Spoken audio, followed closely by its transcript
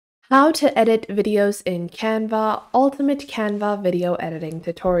How to edit videos in Canva, Ultimate Canva video editing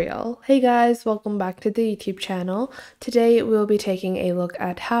tutorial. Hey guys, welcome back to the YouTube channel. Today we'll be taking a look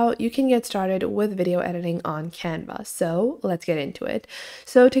at how you can get started with video editing on Canva. So let's get into it.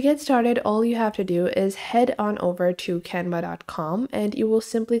 So to get started, all you have to do is head on over to canva.com and you will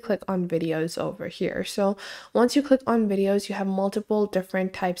simply click on videos over here. So once you click on videos, you have multiple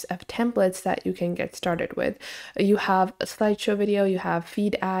different types of templates that you can get started with. You have a slideshow video, you have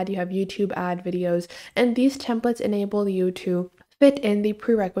feed ad, you have YouTube ad videos, and these templates enable you to fit in the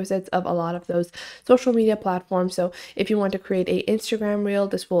prerequisites of a lot of those social media platforms. So if you want to create a Instagram reel,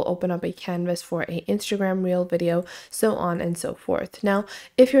 this will open up a canvas for a Instagram reel video, so on and so forth. Now,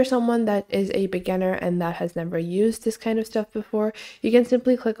 if you're someone that is a beginner and that has never used this kind of stuff before, you can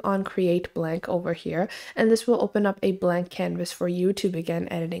simply click on create blank over here, and this will open up a blank canvas for you to begin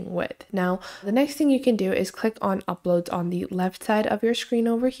editing with. Now, the next thing you can do is click on uploads on the left side of your screen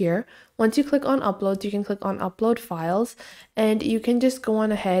over here. Once you click on uploads, you can click on upload files, and you can just go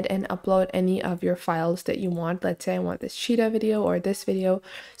on ahead and upload any of your files that you want. Let's say I want this cheetah video or this video.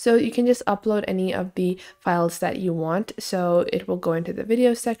 So you can just upload any of the files that you want. So it will go into the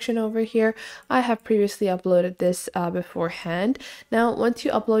video section over here. I have previously uploaded this beforehand. Now, once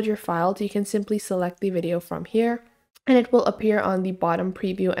you upload your files, you can simply select the video from here, and it will appear on the bottom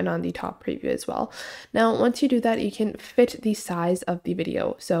preview and on the top preview as well. Now, once you do that, you can fit the size of the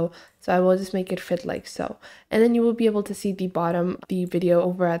video. So I will just make it fit like so. And then you will be able to see the video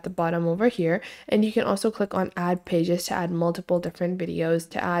over at the bottom over here. And you can also click on add pages to add multiple different videos,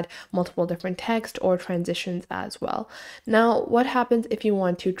 to add multiple different text or transitions as well. Now, what happens if you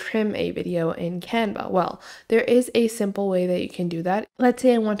want to trim a video in Canva? Well, there is a simple way that you can do that. Let's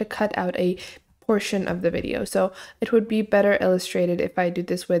say I want to cut out a portion of the video. So it would be better illustrated if I do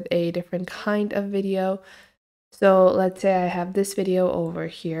this with a different kind of video. So let's say I have this video over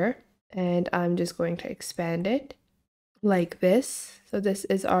here and I'm just going to expand it like this. So this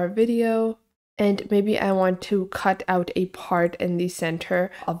is our video. And maybe I want to cut out a part in the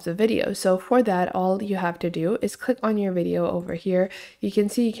center of the video. So for that, all you have to do is click on your video over here. You can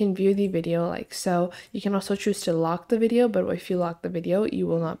see you can view the video like so. You can also choose to lock the video, but if you lock the video, you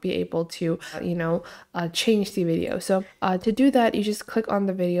will not be able to, change the video. So to do that, you just click on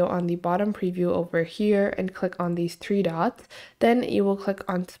the video on the bottom preview over here and click on these three dots. Then you will click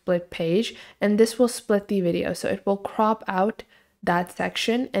on split page, and this will split the video. So it will crop out that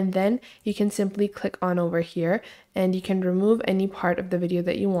section, and then you can simply click on over here and you can remove any part of the video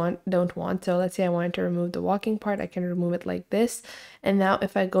that you don't want. So let's say I wanted to remove the walking part, I can remove it like this. And now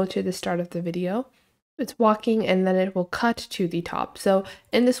if I go to the start of the video, it's walking and then it will cut to the top. So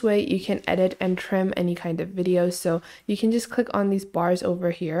in this way you can edit and trim any kind of video. So you can just click on these bars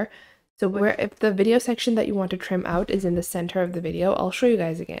over here. So if the video section that you want to trim out is in the center of the video, I'll show you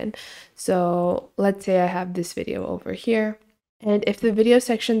guys again. So let's say I have this video over here. And if the video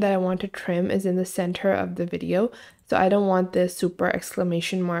section that I want to trim is in the center of the video, so I don't want this super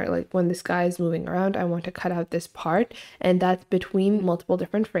exclamation mark, like when this guy is moving around, I want to cut out this part, and that's between multiple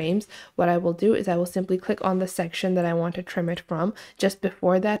different frames. What I will do is I will simply click on the section that I want to trim it from just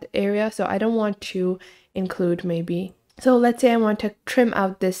before that area. So I don't want to include So let's say I want to trim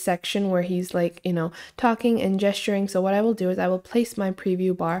out this section where he's talking and gesturing. So what I will do is I will place my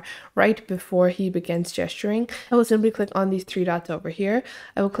preview bar right before he begins gesturing. I will simply click on these three dots over here.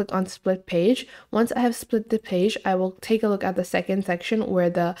 I will click on split page. Once I have split the page, I will take a look at the second section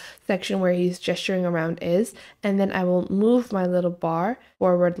where he's gesturing around is. And then I will move my little bar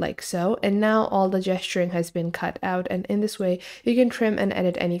forward like so. And now all the gesturing has been cut out. And in this way, you can trim and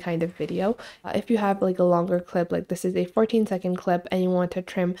edit any kind of video. If you have like a longer clip, like this is a 14-second clip and you want to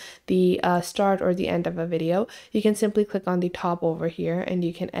trim the start or the end of a video, you can simply click on the top over here and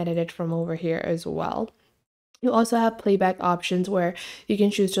you can edit it from over here as well. You also have playback options where you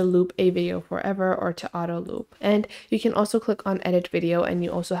can choose to loop a video forever or to auto loop. And you can also click on edit video, and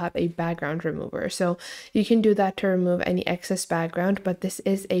you also have a background remover. So you can do that to remove any excess background, but this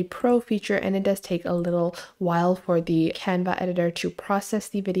is a pro feature and it does take a little while for the Canva editor to process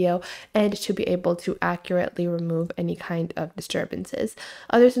the video and to be able to accurately remove any kind of disturbances.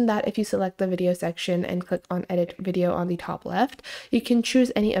 Other than that, if you select the video section and click on edit video on the top left, you can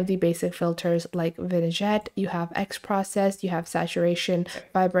choose any of the basic filters like vignette. You have X process, you have saturation,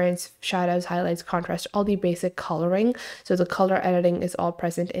 vibrance, shadows, highlights, contrast, all the basic coloring. So the color editing is all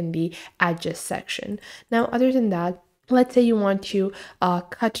present in the adjust section. Now, other than that, let's say you want to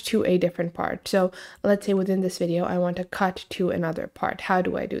cut to a different part. So let's say within this video, I want to cut to another part. How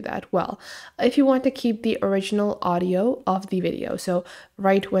do I do that? Well, if you want to keep the original audio of the video, so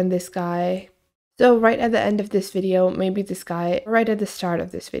right when this guy So right at the end of this video, maybe this guy, right at the start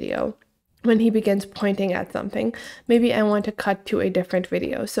of this video, when he begins pointing at something, maybe I want to cut to a different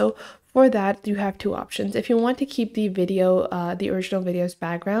video. So for that, you have two options. If you want to keep the video, the original video's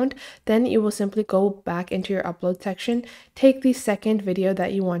background, then you will simply go back into your upload section, take the second video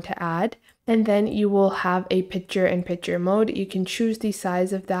that you want to add, and then you will have a picture-in-picture mode. You can choose the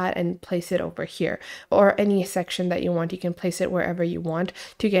size of that and place it over here, or any section that you want. You can place it wherever you want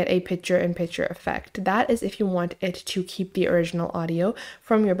to get a picture-in-picture effect. That is if you want it to keep the original audio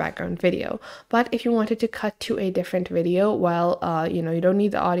from your background video. But if you wanted to cut to a different video, well, you don't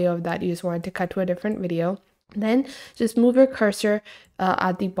need the audio of that, you just wanted to cut to a different video, then just move your cursor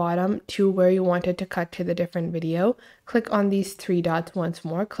at the bottom to where you wanted to cut to the different video. Click on these three dots once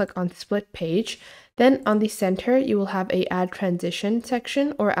more, click on split page. Then on the center, you will have a add transition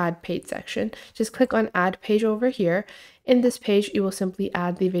section or add page section. Just click on add page over here. In this page, you will simply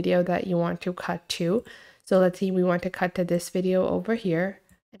add the video that you want to cut to. So let's see, we want to cut to this video over here,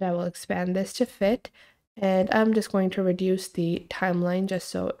 and I will expand this to fit. And I'm just going to reduce the timeline just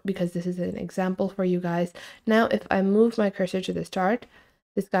so, because this is an example for you guys. Now, if I move my cursor to the start,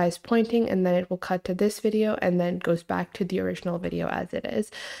 this guy is pointing and then it will cut to this video and then goes back to the original video as it is.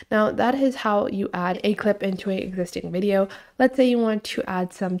 Now, that is how you add a clip into an existing video. Let's say you want to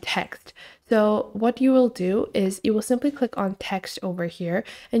add some text. So what you will do is you will simply click on text over here,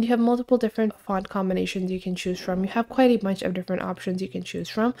 and you have multiple different font combinations you can choose from. You have quite a bunch of different options you can choose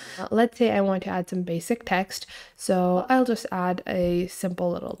from. Let's say I want to add some basic text. So I'll just add a simple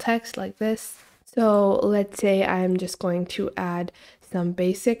little text like this. So let's say I'm just going to add some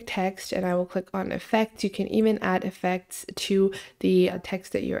basic text, and I will click on effects. You can even add effects to the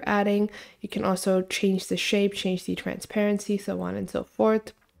text that you're adding. You can also change the shape, change the transparency, so on and so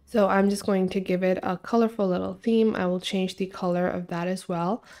forth. So I'm just going to give it a colorful little theme. I will change the color of that as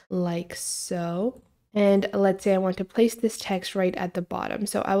well, like so. And let's say I want to place this text right at the bottom.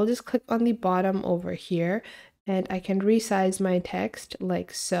 So I will just click on the bottom over here, and I can resize my text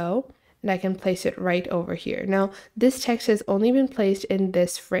like so. And I can place it right over here. Now, this text has only been placed in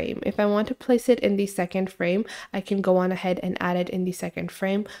this frame. If I want to place it in the second frame, I can go on ahead and add it in the second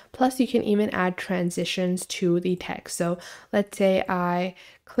frame. Plus, you can even add transitions to the text. So let's say I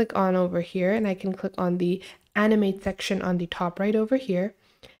click on over here, and I can click on the animate section on the top right over here.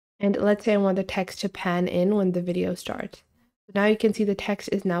 And let's say I want the text to pan in when the video starts. Now you can see the text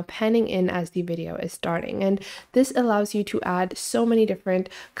is now panning in as the video is starting, and this allows you to add so many different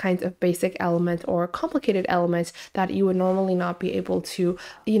kinds of basic elements or complicated elements that you would normally not be able to,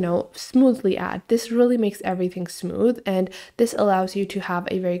 smoothly add. This really makes everything smooth, and this allows you to have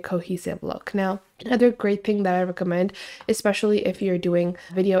a very cohesive look. Now, another great thing that I recommend, especially if you're doing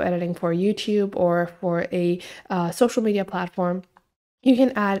video editing for YouTube or for a social media platform, you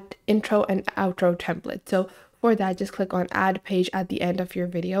can add intro and outro templates. So for that, just click on add page at the end of your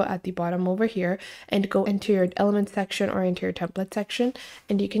video at the bottom over here, and go into your element section or into your template section,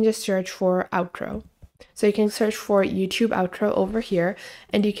 and you can just search for outro. So you can search for YouTube outro over here,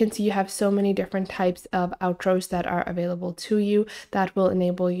 and you can see you have so many different types of outros that are available to you that will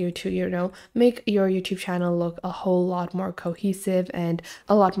enable you to, make your YouTube channel look a whole lot more cohesive and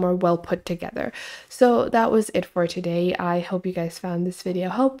a lot more well put together. So that was it for today. I hope you guys found this video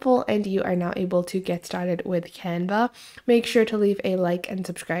helpful and you are now able to get started with Canva. Make sure to leave a like and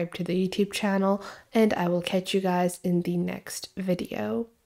subscribe to the YouTube channel, and I will catch you guys in the next video.